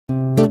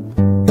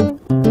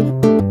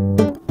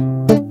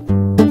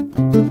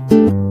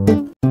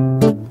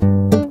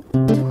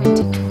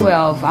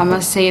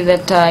must say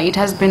that it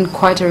has been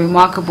quite a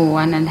remarkable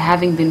one, and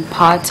having been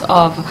part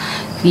of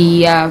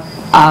the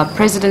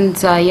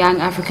President's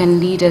Young African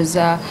Leaders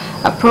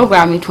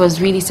program, it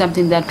was really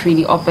something that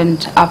really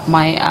opened up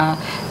my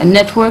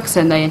networks,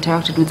 and I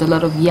interacted with a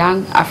lot of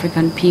young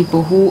African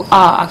people who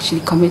are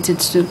actually committed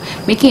to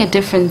making a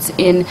difference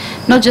in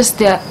not just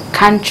their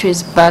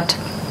countries but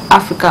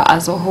Africa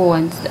as a whole.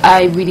 And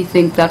I really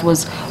think that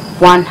was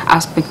one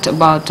aspect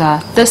about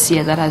this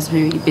year that has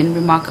really been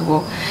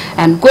remarkable.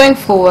 And going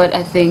forward,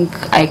 I think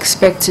I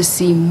expect to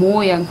see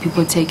more young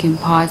people taking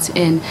part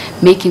in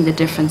making the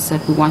difference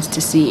that we want to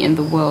see in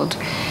the world.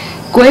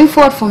 Going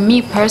forward, for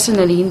me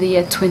personally, in the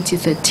year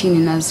 2013,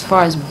 and as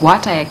far as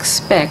what I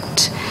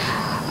expect,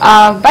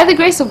 by the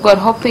grace of God,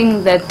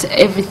 hoping that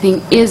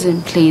everything is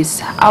in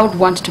place, I would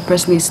want to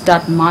personally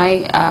start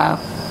my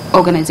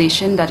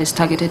organization that is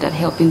targeted at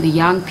helping the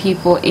young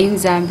people in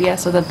Zambia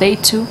so that they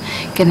too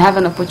can have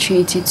an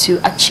opportunity to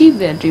achieve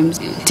their dreams,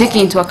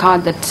 taking into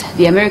account that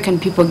the American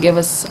people gave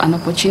us an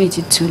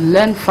opportunity to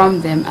learn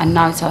from them, and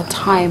now it's our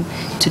time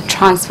to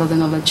transfer the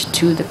knowledge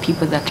to the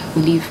people that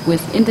we live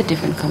with in the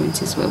different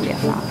communities where we are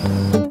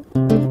found.